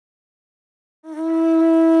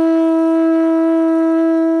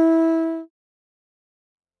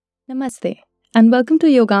Namaste and welcome to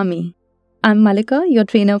Yogami. I'm Malika, your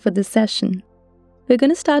trainer for this session. We're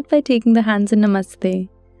going to start by taking the hands in Namaste,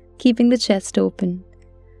 keeping the chest open,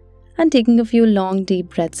 and taking a few long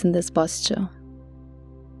deep breaths in this posture.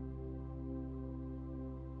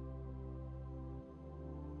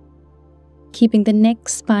 Keeping the neck,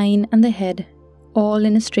 spine and the head all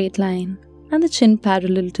in a straight line and the chin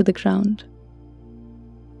parallel to the ground.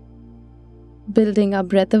 Building our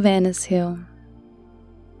breath awareness here.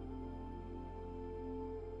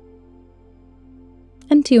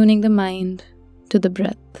 And tuning the mind to the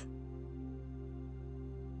breath.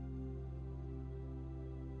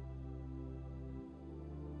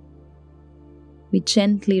 We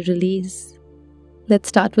gently release. Let's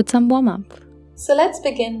start with some warm-up. So let's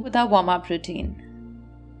begin with our warm-up routine.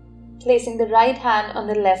 Placing the right hand on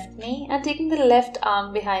the left knee and taking the left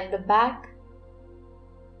arm behind the back.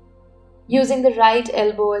 Using the right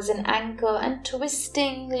elbow as an anchor and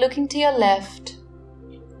twisting, looking to your left.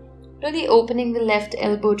 Really opening the left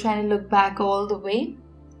elbow, trying to look back all the way.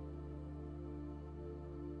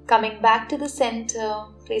 Coming back to the center,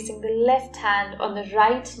 placing the left hand on the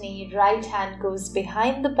right knee, right hand goes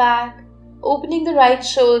behind the back. Opening the right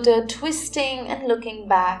shoulder, twisting and looking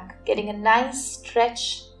back, getting a nice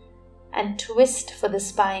stretch and twist for the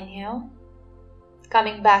spine here.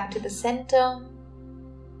 Coming back to the center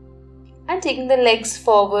and taking the legs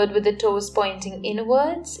forward with the toes pointing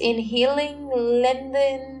inwards. Inhaling,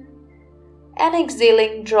 lengthen and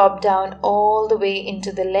exhaling, drop down all the way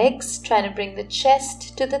into the legs, trying to bring the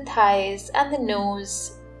chest to the thighs and the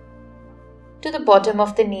nose to the bottom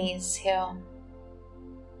of the knees here.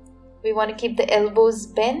 We want to keep the elbows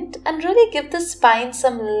bent and really give the spine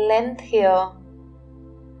some length here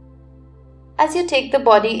as you take the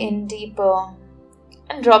body in deeper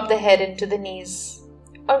and drop the head into the knees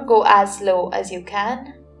or go as low as you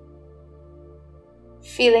can.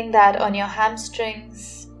 Feeling that on your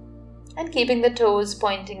hamstrings and keeping the toes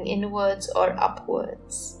pointing inwards or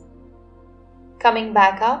upwards. Coming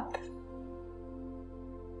back up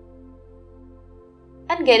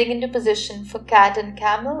and getting into position for cat and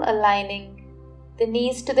camel, aligning the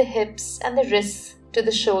knees to the hips and the wrists to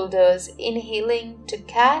the shoulders. Inhaling to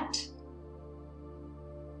cat.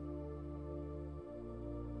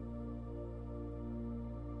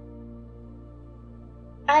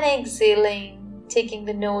 And exhaling, taking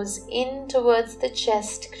the nose in towards the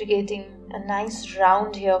chest, creating a nice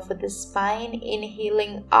round here for the spine.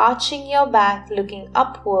 Inhaling, arching your back, looking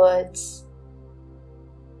upwards.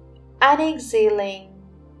 And exhaling,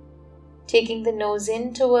 taking the nose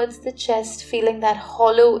in towards the chest, feeling that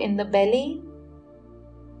hollow in the belly.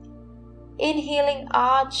 Inhaling,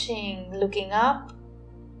 arching, looking up.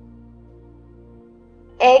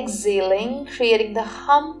 Exhaling, creating the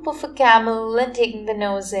hump of a camel and taking the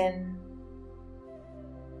nose in.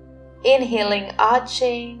 Inhaling,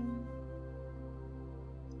 arching.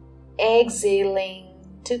 Exhaling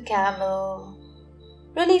to camel.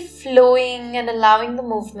 Really flowing and allowing the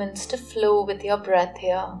movements to flow with your breath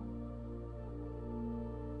here.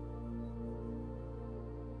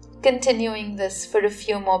 Continuing this for a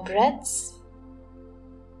few more breaths.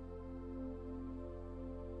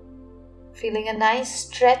 Feeling a nice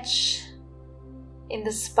stretch in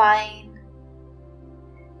the spine.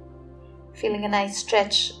 Feeling a nice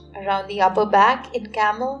stretch around the upper back in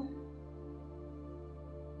camel.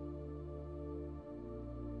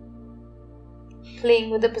 Playing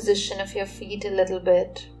with the position of your feet a little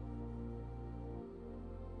bit.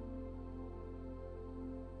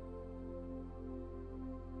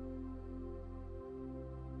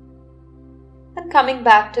 And coming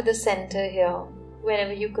back to the center here.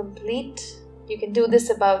 Whenever you complete, you can do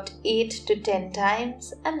this about 8 to 10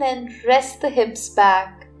 times and then rest the hips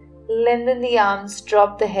back, lengthen the arms,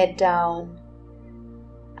 drop the head down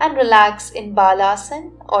and relax in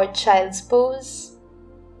Malasana or child's pose.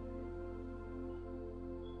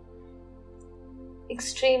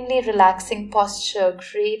 Extremely relaxing posture,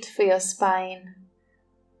 great for your spine.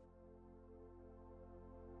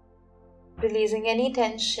 Releasing any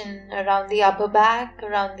tension around the upper back,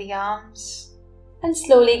 around the arms. And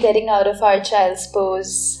slowly getting out of our child's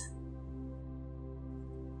pose.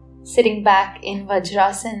 Sitting back in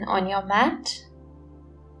Vajrasana on your mat.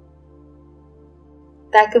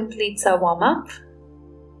 That completes our warm-up.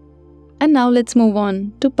 And now let's move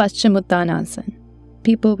on to Paschimottanasana.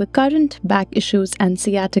 People with current back issues and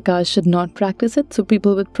sciatica should not practice it. So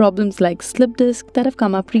people with problems like slip disc that have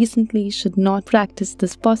come up recently should not practice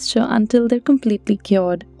this posture until they're completely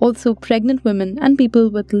cured. Also, pregnant women and people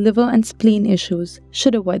with liver and spleen issues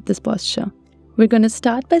should avoid this posture. We're going to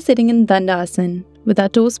start by sitting in Dhanurasana with our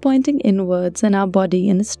toes pointing inwards and our body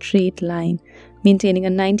in a straight line. Maintaining a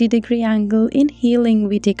 90-degree angle, inhaling,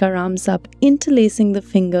 we take our arms up, interlacing the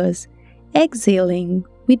fingers. Exhaling,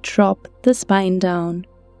 we drop the spine down.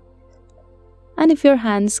 And if your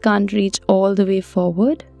hands can't reach all the way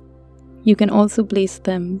forward, you can also place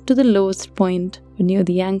them to the lowest point or near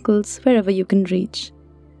the ankles, wherever you can reach.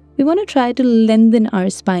 We want to try to lengthen our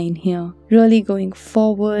spine here, really going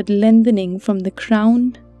forward, lengthening from the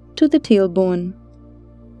crown to the tailbone.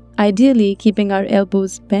 Ideally, keeping our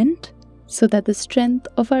elbows bent so that the strength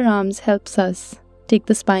of our arms helps us take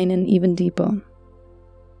the spine in even deeper.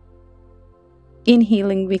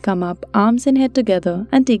 Inhaling, we come up, arms and head together,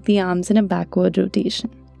 and take the arms in a backward rotation.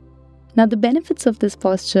 Now, the benefits of this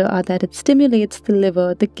posture are that it stimulates the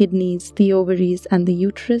liver, the kidneys, the ovaries, and the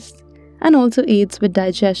uterus, and also aids with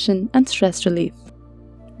digestion and stress relief.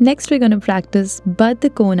 Next, we're going to practice Baddha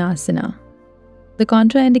konasana. The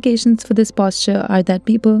contraindications for this posture are that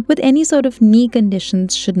people with any sort of knee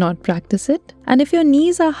conditions should not practice it. And if your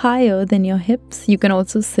knees are higher than your hips, you can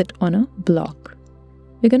also sit on a block.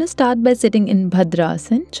 We're going to start by sitting in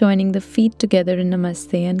Bhadrasana, joining the feet together in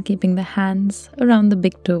Namaste and keeping the hands around the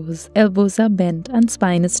big toes. Elbows are bent and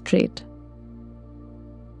spine is straight.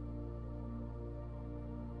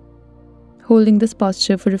 Holding this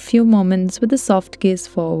posture for a few moments with a soft gaze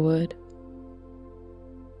forward.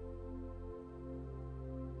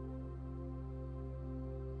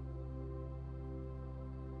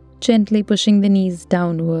 Gently pushing the knees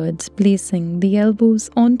downwards, placing the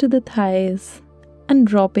elbows onto the thighs and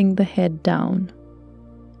dropping the head down.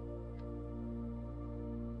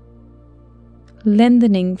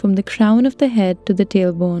 Lengthening from the crown of the head to the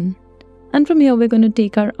tailbone. And from here we're going to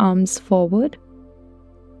take our arms forward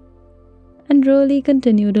and really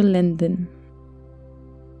continue to lengthen.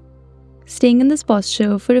 Staying in this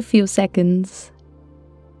posture for a few seconds.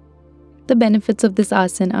 The benefits of this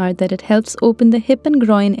asana are that it helps open the hip and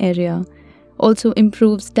groin area, also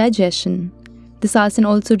improves digestion. This asana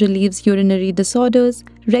also relieves urinary disorders,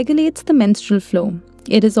 regulates the menstrual flow.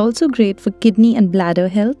 It is also great for kidney and bladder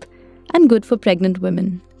health and good for pregnant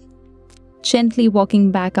women. Gently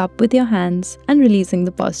walking back up with your hands and releasing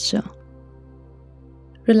the posture.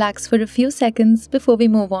 Relax for a few seconds before we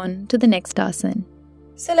move on to the next asana.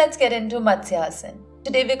 So let's get into Matsyasana.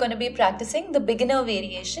 Today we're going to be practicing the beginner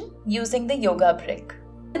variation using the yoga brick.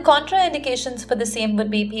 The contraindications for the same would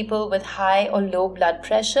be people with high or low blood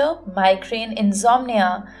pressure, migraine,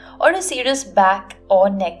 insomnia, or a serious back or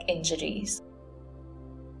neck injuries.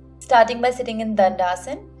 Starting by sitting in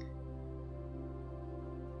Dhanurasana.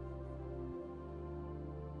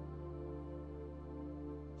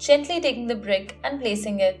 Gently taking the brick and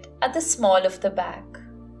placing it at the small of the back.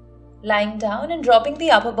 Lying down and dropping the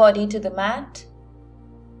upper body to the mat.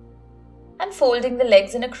 And folding the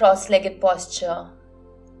legs in a cross-legged posture.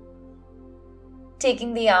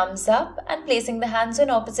 Taking the arms up and placing the hands on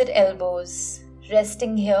opposite elbows,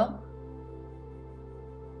 resting here.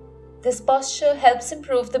 This posture helps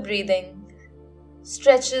improve the breathing,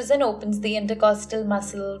 stretches and opens the intercostal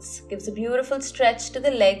muscles, gives a beautiful stretch to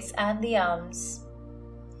the legs and the arms,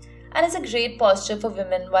 and is a great posture for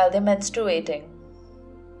women while they're menstruating.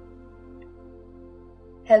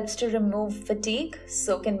 Helps to remove fatigue,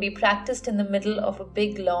 so can be practiced in the middle of a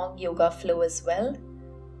big long yoga flow as well.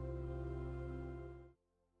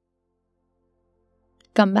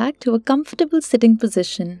 Come back to a comfortable sitting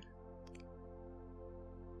position.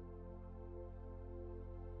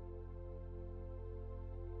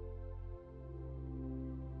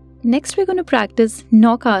 Next, we're going to practice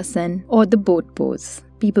Naukasana or the boat pose.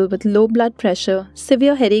 People with low blood pressure,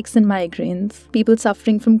 severe headaches and migraines, people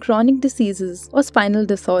suffering from chronic diseases or spinal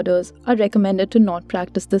disorders are recommended to not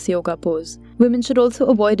practice this yoga pose. Women should also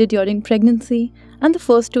avoid it during pregnancy and the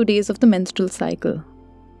first 2 days of the menstrual cycle.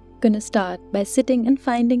 Going to start by sitting and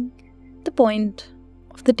finding the point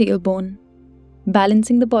of the tailbone,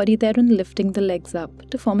 balancing the body there and lifting the legs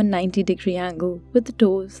up to form a 90-degree angle with the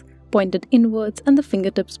toes pointed inwards and the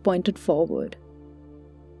fingertips pointed forward.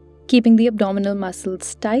 Keeping the abdominal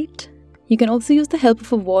muscles tight. You can also use the help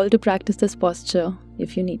of a wall to practice this posture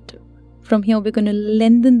if you need to. From here, we're going to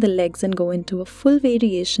lengthen the legs and go into a full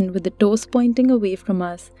variation with the toes pointing away from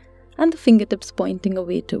us and the fingertips pointing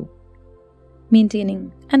away too.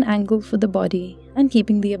 Maintaining an angle for the body and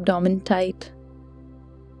keeping the abdomen tight.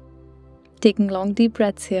 Taking long deep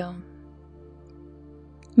breaths here.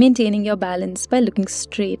 Maintaining your balance by looking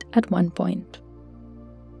straight at one point.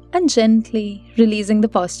 And gently releasing the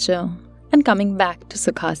posture and coming back to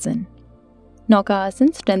Sukhasana.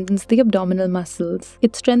 Naukasana strengthens the abdominal muscles.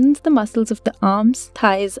 It strengthens the muscles of the arms,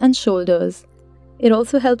 thighs and shoulders. It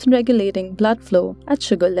also helps in regulating blood flow at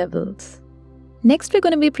sugar levels. Next, we're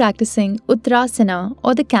going to be practicing Ustrasana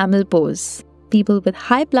or the camel pose. People with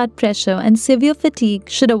high blood pressure and severe fatigue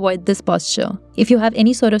should avoid this posture. If you have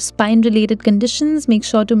any sort of spine-related conditions, make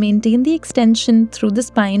sure to maintain the extension through the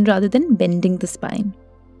spine rather than bending the spine.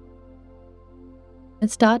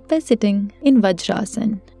 Let's start by sitting in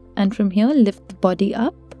Vajrasana, and from here lift the body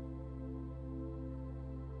up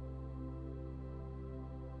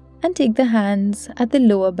and take the hands at the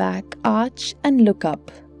lower back, arch and look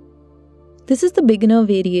up. This is the beginner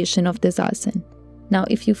variation of this asana. Now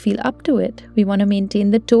if you feel up to it, we want to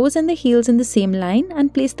maintain the toes and the heels in the same line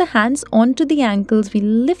and place the hands onto the ankles. We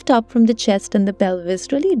lift up from the chest and the pelvis,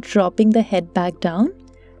 really dropping the head back down,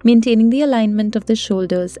 maintaining the alignment of the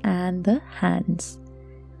shoulders and the hands.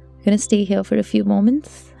 You're going to stay here for a few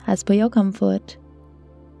moments as per your comfort.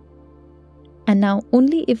 And now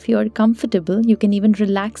only if you're comfortable, you can even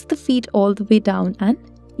relax the feet all the way down and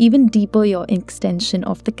even deeper your extension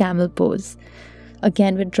of the camel pose.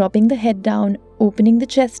 Again, we're dropping the head down, opening the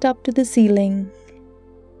chest up to the ceiling,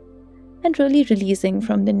 and really releasing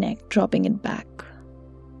from the neck, dropping it back.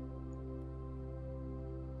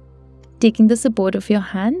 Taking the support of your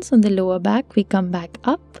hands on the lower back, we come back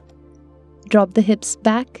up. Drop the hips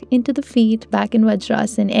back into the feet, back in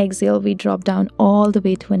Vajrasana. Exhale, we drop down all the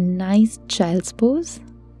way to a nice child's pose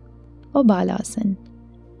or Balasana.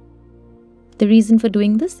 The reason for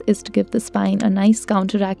doing this is to give the spine a nice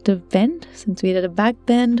counteractive bend. Since we did a back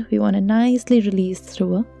bend, we want to nicely release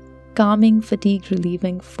through a calming,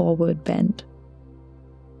 fatigue-relieving forward bend.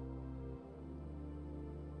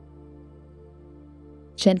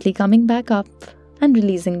 Gently coming back up and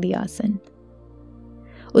releasing the asana.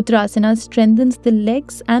 Ustrasana strengthens the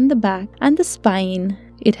legs and the back and the spine.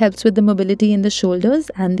 It helps with the mobility in the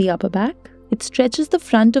shoulders and the upper back. It stretches the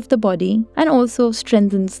front of the body and also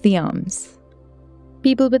strengthens the arms.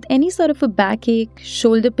 People with any sort of a backache,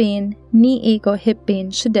 shoulder pain, knee ache or hip pain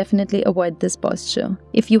should definitely avoid this posture.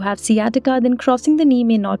 If you have sciatica, then crossing the knee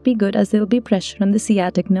may not be good as there will be pressure on the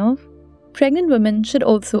sciatic nerve. Pregnant women should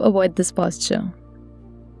also avoid this posture.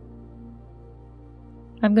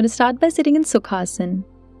 I'm going to start by sitting in Sukhasana.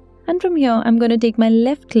 And from here, I'm going to take my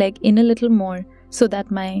left leg in a little more so that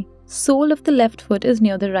my sole of the left foot is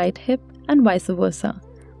near the right hip and vice versa.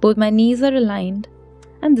 Both my knees are aligned.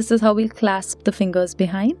 And this is how we'll clasp the fingers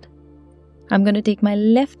behind. I'm going to take my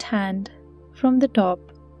left hand from the top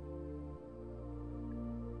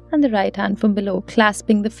and the right hand from below,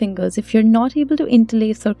 clasping the fingers. If you're not able to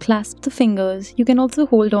interlace or clasp the fingers, you can also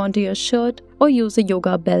hold on to your shirt or use a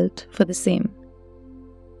yoga belt for the same.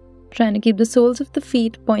 Trying to keep the soles of the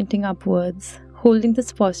feet pointing upwards, holding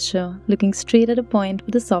this posture, looking straight at a point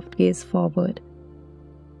with a soft gaze forward.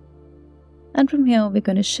 And from here, we're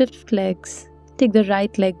going to shift legs. Take the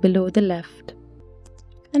right leg below the left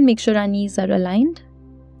and make sure our knees are aligned.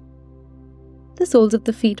 The soles of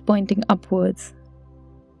the feet pointing upwards.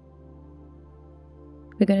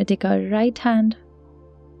 We're going to take our right hand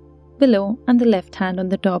below and the left hand on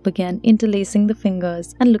the top again, interlacing the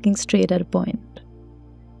fingers and looking straight at a point.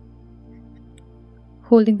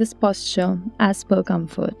 Holding this posture as per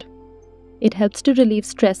comfort. It helps to relieve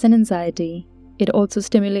stress and anxiety. It also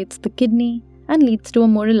stimulates the kidney and leads to a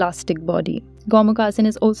more elastic body. Gomukhasana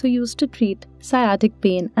is also used to treat sciatic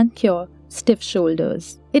pain and cure stiff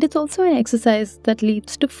shoulders. It is also an exercise that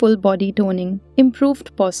leads to full body toning,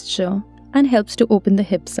 improved posture, and helps to open the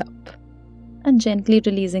hips up. And gently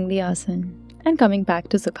releasing the asana and coming back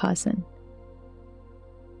to Sukhasana.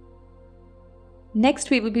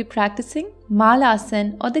 Next, we will be practicing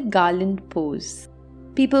Malasana or the garland pose.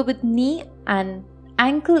 People with knee and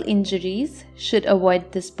ankle injuries should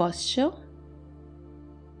avoid this posture.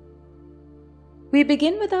 We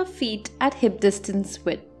begin with our feet at hip distance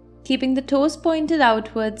width. Keeping the toes pointed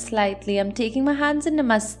outwards slightly, I'm taking my hands in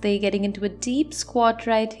Namaste, getting into a deep squat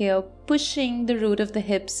right here, pushing the root of the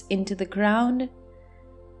hips into the ground.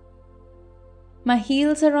 My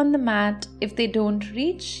heels are on the mat. If they don't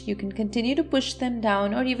reach, you can continue to push them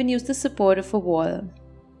down or even use the support of a wall.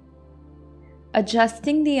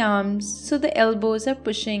 Adjusting the arms so the elbows are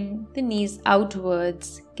pushing the knees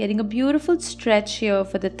outwards, getting a beautiful stretch here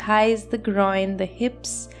for the thighs, the groin, the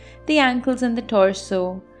hips, the ankles and the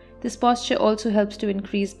torso. This posture also helps to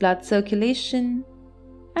increase blood circulation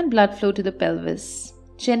and blood flow to the pelvis.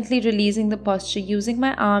 Gently releasing the posture using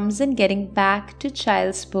my arms and getting back to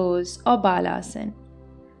child's pose or Balasana.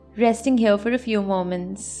 Resting here for a few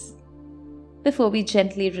moments before we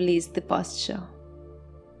gently release the posture.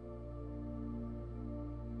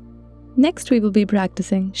 Next, we will be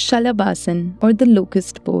practicing Shalabhasana or the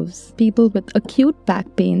Locust pose. People with acute back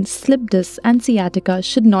pain, slip disc and sciatica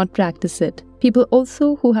should not practice it. People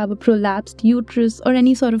also who have a prolapsed uterus or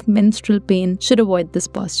any sort of menstrual pain should avoid this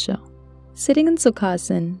posture. Sitting in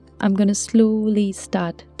Sukhasana, I'm going to slowly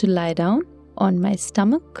start to lie down on my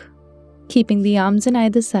stomach, keeping the arms on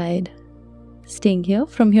either side. Staying here.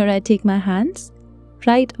 From here, I take my hands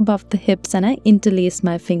right above the hips and I interlace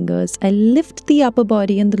my fingers. I lift the upper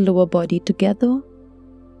body and the lower body together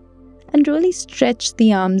and really stretch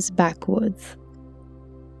the arms backwards.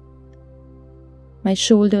 My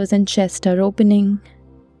shoulders and chest are opening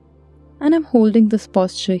and I'm holding this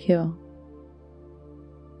posture here.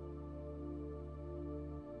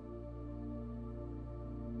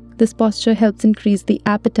 This posture helps increase the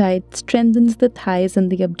appetite, strengthens the thighs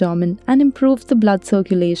and the abdomen, and improves the blood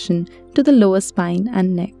circulation to the lower spine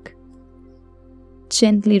and neck.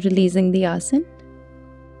 Gently releasing the asana.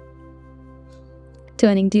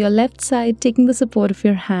 Turning to your left side, taking the support of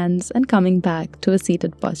your hands and coming back to a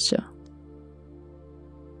seated posture.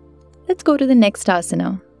 Let's go to the next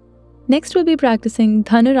asana. Next we'll be practicing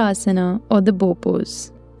Dhanurasana or the bow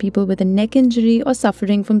pose. People with a neck injury or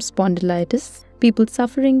suffering from spondylitis, people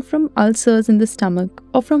suffering from ulcers in the stomach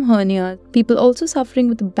or from hernia, people also suffering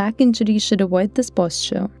with a back injury should avoid this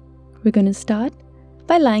posture. We're going to start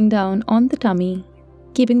by lying down on the tummy,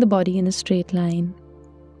 keeping the body in a straight line,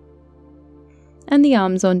 and the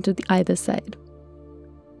arms onto either side.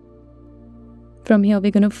 From here, we're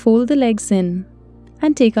going to fold the legs in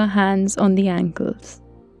and take our hands on the ankles.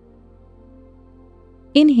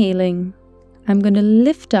 Inhaling, I'm going to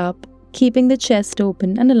lift up, keeping the chest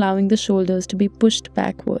open and allowing the shoulders to be pushed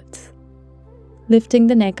backwards. Lifting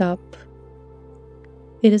the neck up.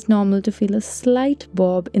 It is normal to feel a slight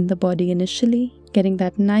bob in the body initially, getting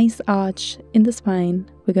that nice arch in the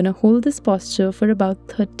spine. We're going to hold this posture for about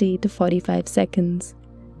 30 to 45 seconds.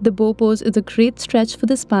 The bow pose is a great stretch for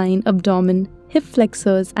the spine, abdomen, hip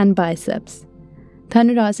flexors and biceps.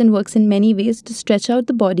 Dhanurasana works in many ways to stretch out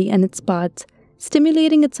the body and its parts,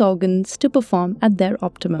 stimulating its organs to perform at their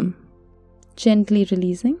optimum. Gently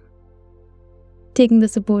releasing, taking the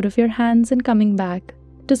support of your hands and coming back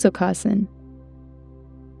to Sukhasana.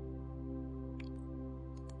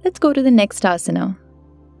 Let's go to the next asana.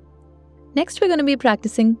 Next, we're going to be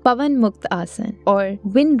practicing Pawanmuktasana or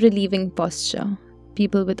wind-relieving posture.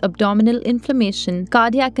 People with abdominal inflammation,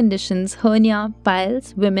 cardiac conditions, hernia,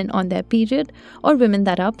 piles, women on their period, or women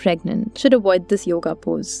that are pregnant should avoid this yoga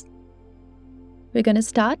pose. We're going to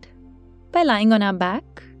start by lying on our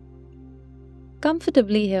back,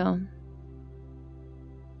 comfortably here.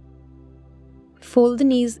 Fold the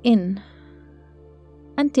knees in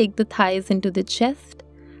and take the thighs into the chest,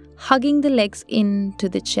 hugging the legs into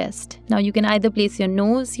the chest. Now you can either place your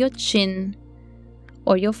nose, your chin,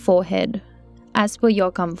 or your forehead, as per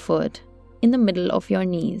your comfort, in the middle of your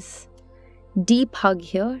knees. Deep hug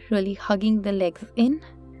here, really hugging the legs in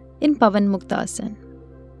Pawanmuktasana.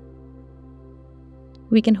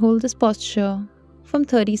 We can hold this posture from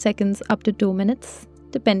 30 seconds up to 2 minutes,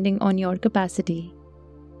 depending on your capacity.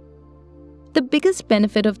 The biggest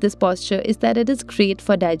benefit of this posture is that it is great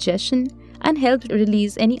for digestion and helps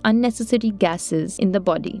release any unnecessary gases in the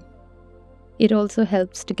body. It also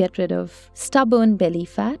helps to get rid of stubborn belly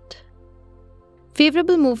fat.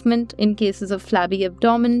 Favorable movement in cases of flabby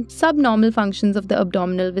abdomen, subnormal functions of the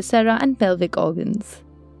abdominal viscera and pelvic organs.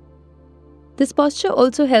 This posture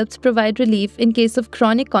also helps provide relief in case of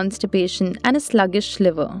chronic constipation and a sluggish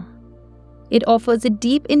liver. It offers a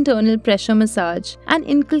deep internal pressure massage and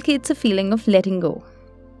inculcates a feeling of letting go.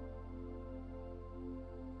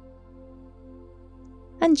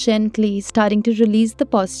 And gently starting to release the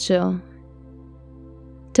posture,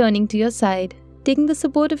 turning to your side, taking the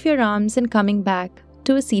support of your arms and coming back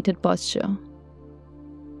to a seated posture.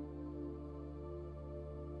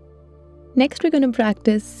 Next, we're going to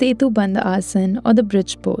practice Setubandhasana or the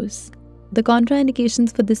bridge pose. The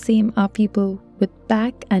contraindications for the same are people with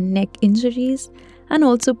back and neck injuries and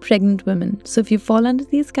also pregnant women. So if you fall under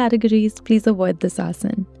these categories, please avoid this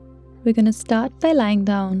asana. We're going to start by lying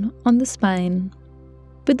down on the spine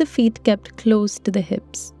with the feet kept close to the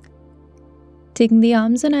hips. Taking the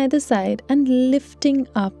arms on either side and lifting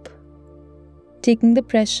up, taking the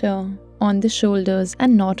pressure on the shoulders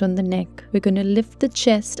and not on the neck. We're going to lift the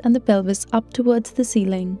chest and the pelvis up towards the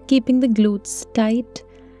ceiling, keeping the glutes tight.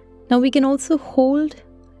 Now we can also hold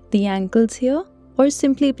the ankles here or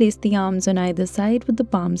simply place the arms on either side with the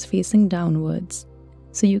palms facing downwards.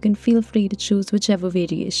 So you can feel free to choose whichever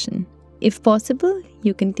variation. If possible,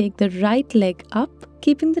 you can take the right leg up,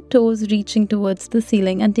 keeping the toes reaching towards the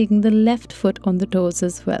ceiling and taking the left foot on the toes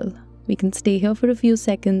as well. We can stay here for a few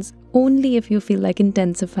seconds only if you feel like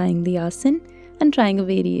intensifying the asana and trying a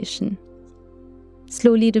variation.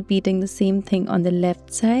 Slowly repeating the same thing on the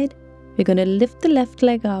left side. We're going to lift the left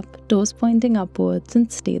leg up, toes pointing upwards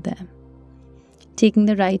and stay there. Taking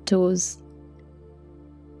the right toes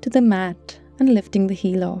to the mat and lifting the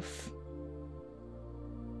heel off.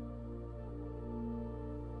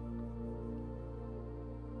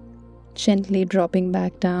 Gently dropping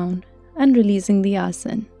back down and releasing the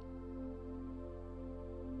asana.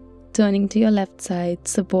 Turning to your left side,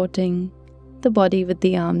 supporting the body with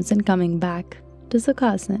the arms and coming back to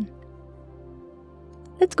Sukhasana.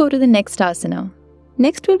 Let's go to the next asana.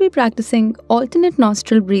 Next we'll be practicing alternate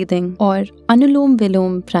nostril breathing or Anuloma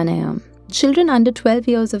viloma pranayam. Children under 12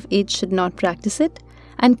 years of age should not practice it,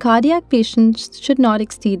 and cardiac patients should not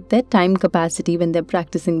exceed their time capacity when they're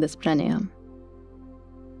practicing this pranayam.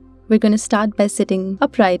 We're going to start by sitting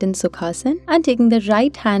upright in Sukhasana and taking the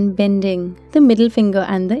right hand, bending the middle finger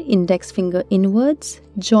and the index finger inwards,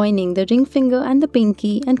 joining the ring finger and the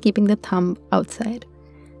pinky and keeping the thumb outside.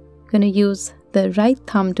 We're going to use the right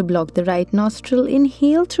thumb to block the right nostril.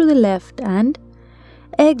 Inhale through the left and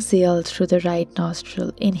exhale through the right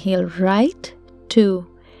nostril. Inhale right, 2,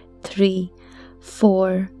 3,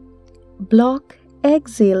 4. Block,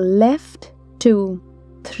 exhale left, 2,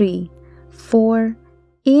 3, 4.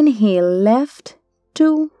 Inhale left,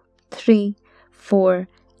 2, 3, 4.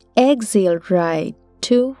 Exhale right,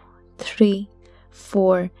 2, 3,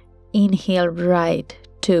 4. Inhale right,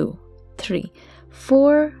 2, 3,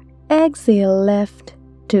 4. Exhale left,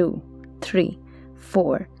 2, 3,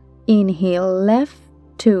 4. Inhale left,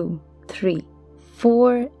 2, 3,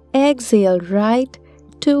 4. Exhale right,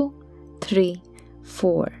 2, 3,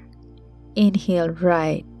 4. Inhale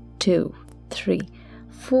right, 2, 3,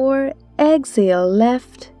 4. Exhale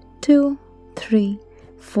left, 2, 3,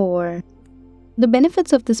 4. The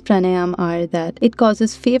benefits of this pranayam are that it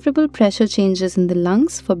causes favorable pressure changes in the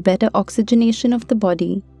lungs for better oxygenation of the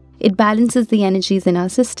body. It balances the energies in our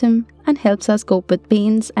system and helps us cope with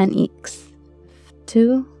pains and aches.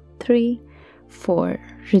 2, 3, 4.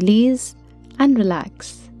 Release and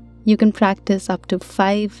relax. You can practice up to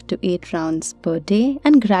 5 to 8 rounds per day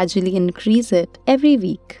and gradually increase it every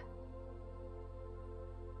week.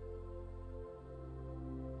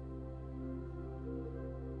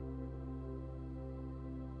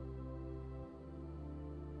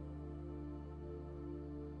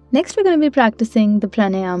 Next, we're going to be practicing the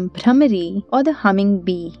pranayam Bhramari or the humming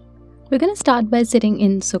bee. We're going to start by sitting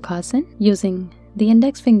in Sukhasana using the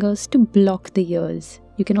index fingers to block the ears.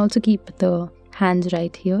 You can also keep the hands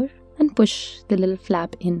right here and push the little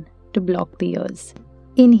flap in to block the ears.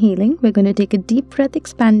 Inhaling, we're going to take a deep breath,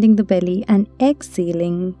 expanding the belly, and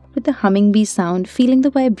exhaling with the humming bee sound, feeling the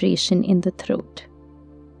vibration in the throat.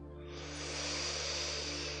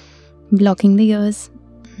 Blocking the ears.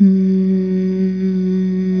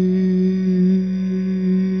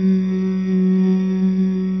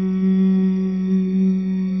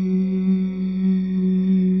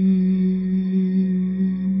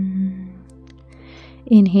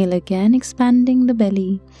 Inhale again, expanding the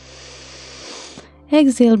belly.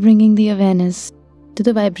 Exhale, bringing the awareness to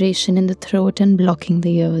the vibration in the throat and blocking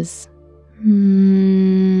the ears.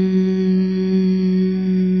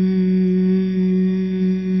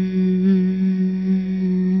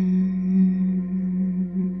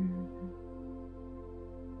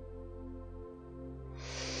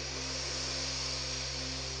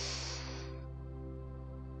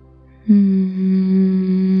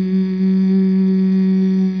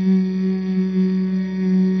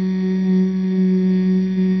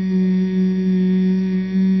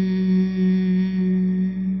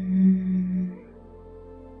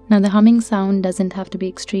 Now the humming sound doesn't have to be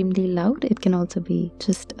extremely loud, it can also be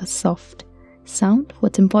just a soft sound.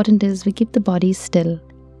 What's important is we keep the body still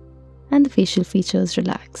and the facial features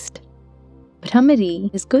relaxed.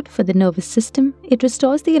 Bhramari is good for the nervous system. It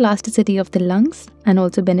restores the elasticity of the lungs and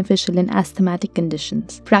also beneficial in asthmatic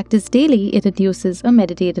conditions. Practiced daily, it reduces a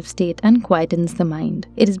meditative state and quietens the mind.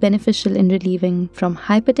 It is beneficial in relieving from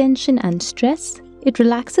hypertension and stress. It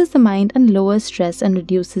relaxes the mind and lowers stress and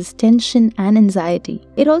reduces tension and anxiety.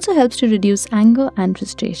 It also helps to reduce anger and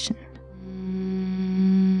frustration.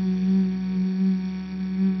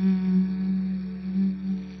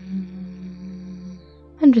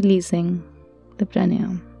 And releasing the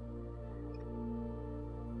pranayam.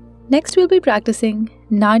 Next, we'll be practicing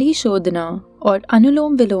Nadi shodhana or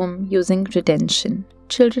Anuloma viloma using retention.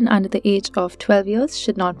 Children under the age of 12 years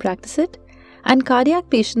should not practice it, and cardiac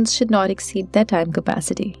patients should not exceed their time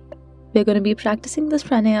capacity. We're going to be practicing this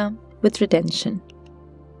pranayam with retention.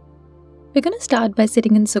 We're going to start by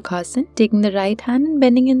sitting in Sukhasana, taking the right hand and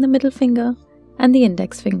bending in the middle finger and the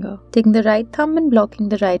index finger. Taking the right thumb and blocking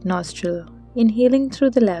the right nostril. Inhaling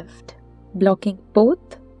through the left, blocking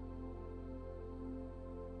both,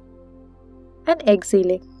 and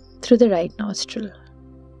exhaling through the right nostril.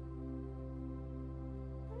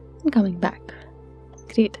 And coming back.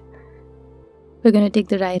 Great. We're going to take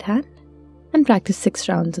the right hand and practice 6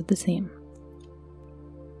 rounds of the same.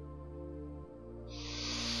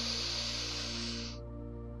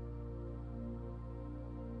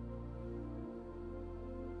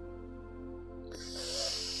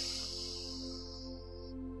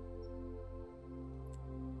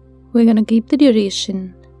 We're going to keep the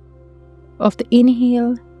duration of the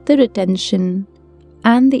inhale, the retention,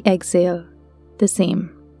 and the exhale the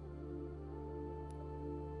same.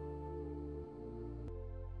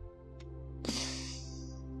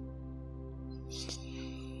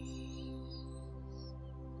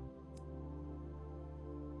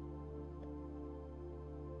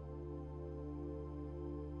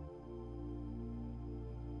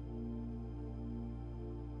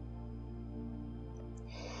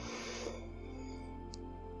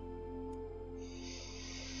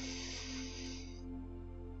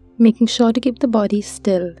 Making sure to keep the body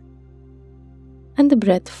still and the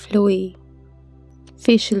breath flowy,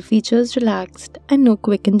 facial features relaxed, and no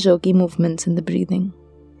quick and jerky movements in the breathing.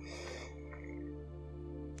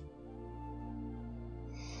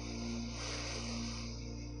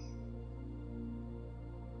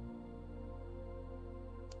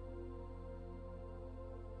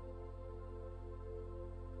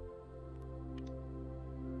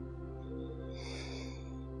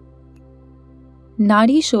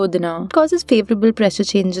 Nadi shodhana causes favorable pressure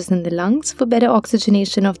changes in the lungs for better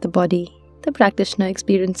oxygenation of the body. The practitioner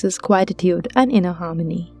experiences quietude and inner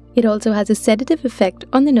harmony. It also has a sedative effect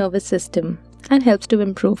on the nervous system and helps to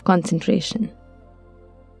improve concentration.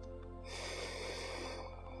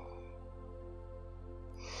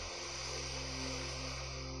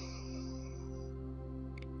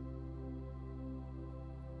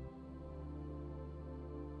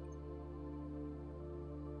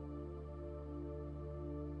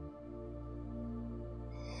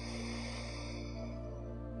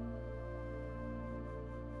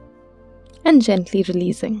 And gently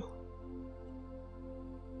releasing.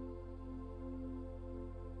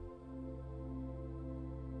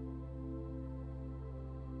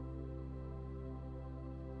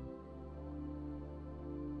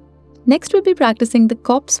 Next, we'll be practicing the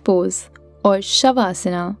corpse pose or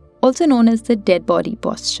Shavasana, also known as the dead body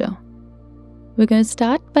posture. We're going to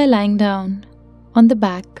start by lying down on the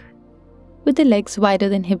back with the legs wider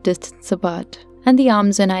than hip distance apart and the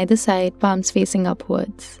arms on either side, palms facing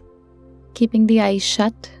upwards. Keeping the eyes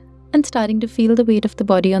shut and starting to feel the weight of the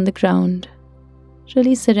body on the ground,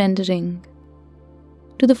 really surrendering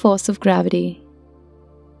to the force of gravity,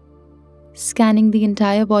 scanning the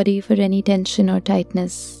entire body for any tension or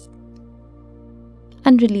tightness,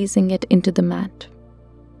 and releasing it into the mat,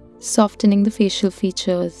 softening the facial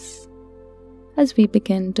features as we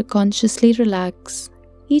begin to consciously relax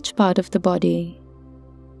each part of the body,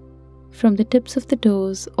 from the tips of the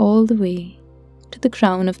toes all the way to the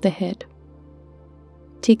crown of the head.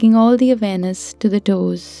 Taking all the awareness to the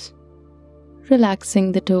toes,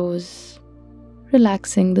 relaxing the toes,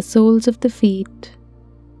 relaxing the soles of the feet,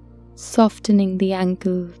 softening the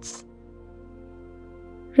ankles,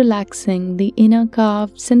 relaxing the inner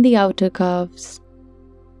calves and the outer calves,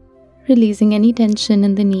 releasing any tension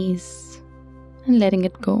in the knees and letting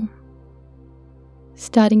it go.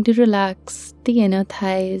 Starting to relax the inner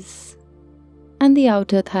thighs and the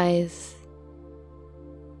outer thighs,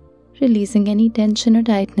 releasing any tension or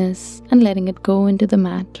tightness and letting it go into the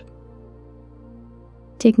mat.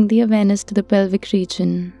 Taking the awareness to the pelvic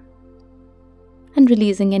region and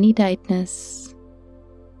releasing any tightness,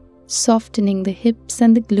 softening the hips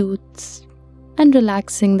and the glutes and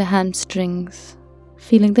relaxing the hamstrings,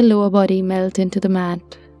 feeling the lower body melt into the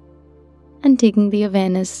mat and taking the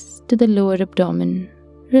awareness to the lower abdomen,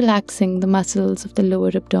 relaxing the muscles of the lower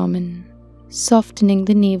abdomen, softening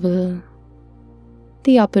the navel,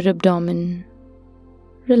 the upper abdomen,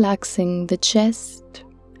 relaxing the chest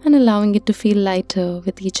and allowing it to feel lighter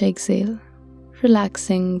with each exhale,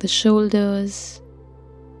 relaxing the shoulders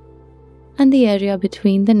and the area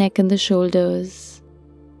between the neck and the shoulders,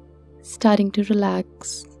 starting to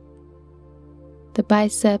relax the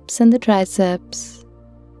biceps and the triceps,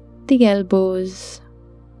 the elbows,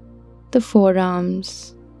 the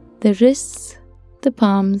forearms, the wrists, the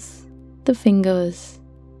palms, the fingers,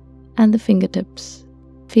 and the fingertips.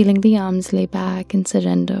 Feeling the arms lay back and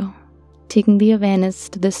surrender. Taking the awareness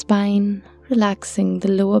to the spine, relaxing the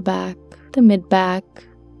lower back, the mid-back,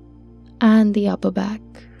 and the upper back.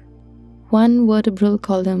 One vertebral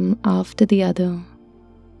column after the other.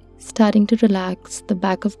 Starting to relax the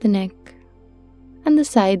back of the neck and the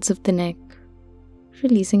sides of the neck,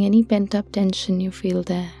 releasing any pent-up tension you feel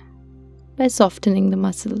there by softening the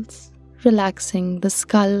muscles, relaxing the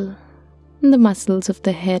skull, And the muscles of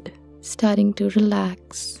the head starting to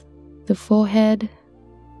relax, the forehead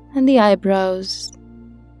and the eyebrows,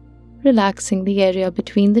 relaxing the area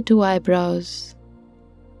between the two eyebrows,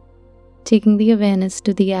 taking the awareness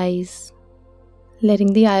to the eyes,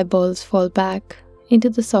 letting the eyeballs fall back into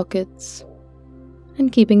the sockets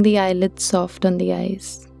and keeping the eyelids soft on the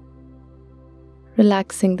eyes,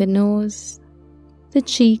 relaxing the nose, the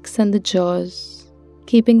cheeks and the jaws,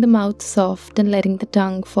 keeping the mouth soft and letting the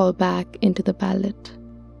tongue fall back into the palate.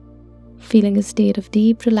 Feeling a state of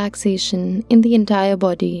deep relaxation in the entire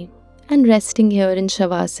body and resting here in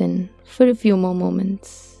Shavasana for a few more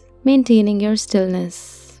moments, maintaining your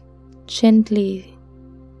stillness, gently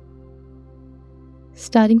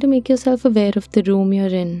starting to make yourself aware of the room you're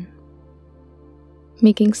in,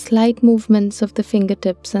 making slight movements of the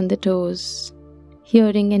fingertips and the toes,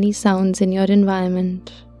 hearing any sounds in your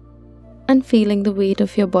environment, and feeling the weight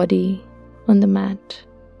of your body on the mat,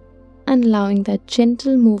 and allowing that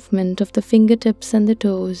gentle movement of the fingertips and the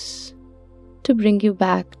toes to bring you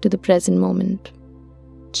back to the present moment.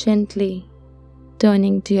 Gently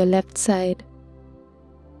turning to your left side,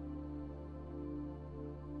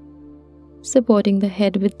 supporting the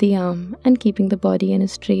head with the arm and keeping the body in a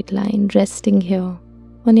straight line, resting here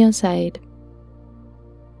on your side,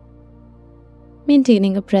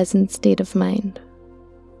 maintaining a present state of mind,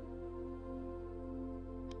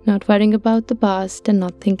 not worrying about the past and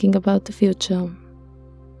not thinking about the future.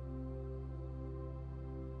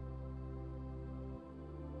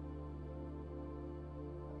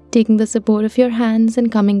 Taking the support of your hands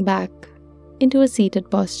and coming back into a seated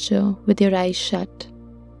posture with your eyes shut.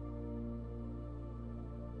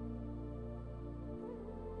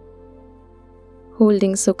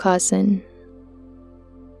 Holding Sukhasana.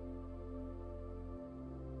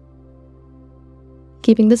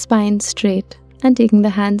 Keeping the spine straight and taking the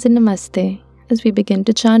hands in Namaste as we begin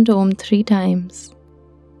to chant Om 3 times.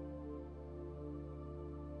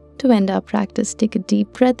 To end our practice, take a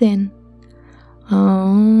deep breath in.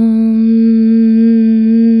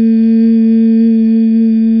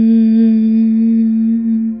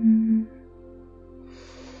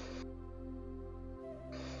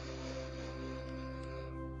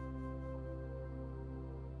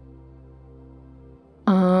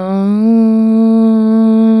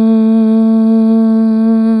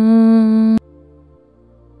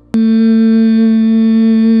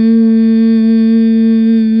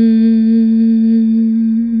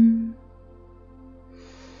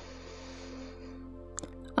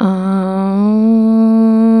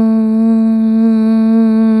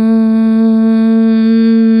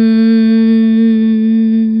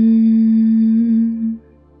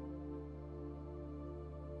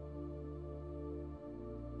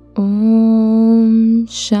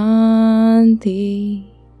 Shanti,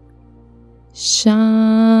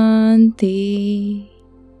 Shanti,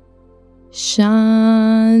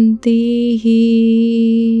 Shanti.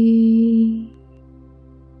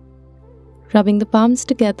 Rubbing the palms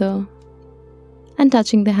together and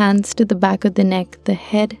touching the hands to the back of the neck, the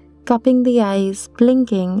head, cupping the eyes,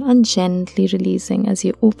 blinking and gently releasing as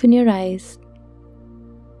you open your eyes,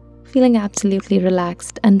 feeling absolutely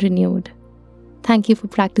relaxed and renewed. Thank you for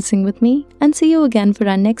practicing with me and see you again for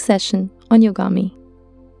our next session on Yogami.